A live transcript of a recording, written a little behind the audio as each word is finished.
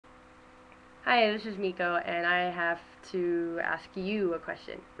Hi, this is Miko, and I have to ask you a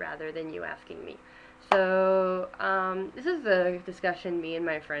question rather than you asking me. This is a discussion me and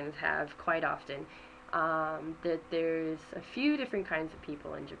my friends have quite often. That there's a few different kinds of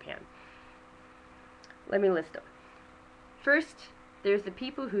people in Japan. Let me list them. First, there's the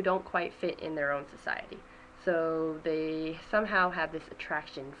people who don't quite fit in their own society. So they somehow have this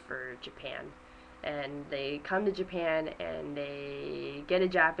attraction for Japan. And they come to Japan and they get a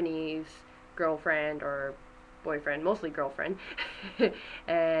Japanese girlfriend or boyfriend, mostly girlfriend,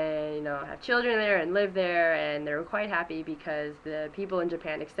 and have children there and live there, and they're quite happy because the people in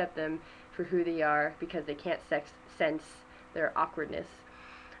Japan accept them for who they are because they can't sense their awkwardness.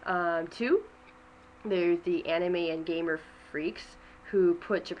 Two, there's the anime and gamer freaks who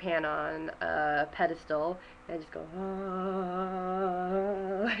put Japan on a pedestal and just go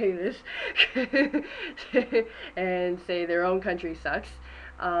like this and say their own country sucks.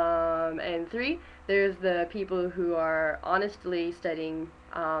 And three, there's the people who are honestly studying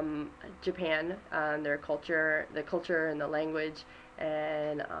Japan, their culture, the culture and the language,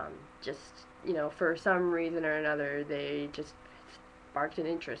 and just for some reason or another, they just sparked an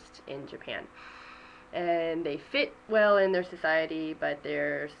interest in Japan and they fit well in their society, but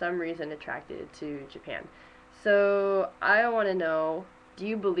they're some reason attracted to Japan. So I want to know, do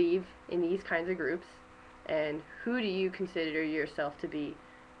you believe in these kinds of groups, and who do you consider yourself to be?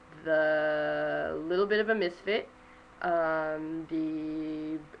 The little bit of a misfit,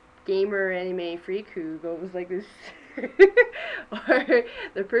 the gamer anime freak who goes like this, or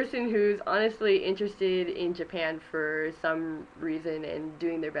the person who's honestly interested in Japan for some reason and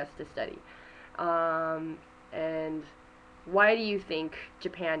doing their best to study. And why do you think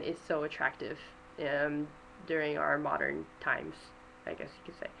Japan is so attractive during our modern times, I guess you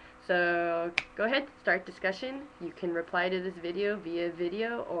could say. So go ahead, start discussion. You can reply to this video via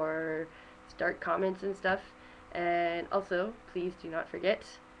video or start comments and stuff. And also, please do not forget,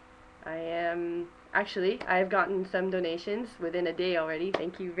 I've gotten some donations within a day already.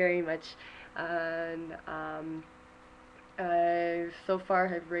 Thank you very much. And I so far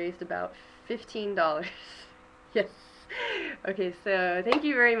have raised about $15. Yes. Okay, so thank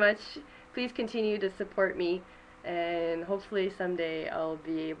you very much. Please continue to support me, and hopefully someday I'll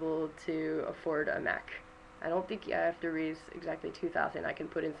be able to afford a Mac. I don't think I have to raise exactly 2,000. I can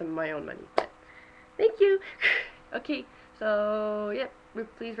put in some of my own money. But thank you. Okay, so yeah,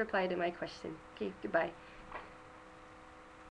 please reply to my question. Okay, goodbye.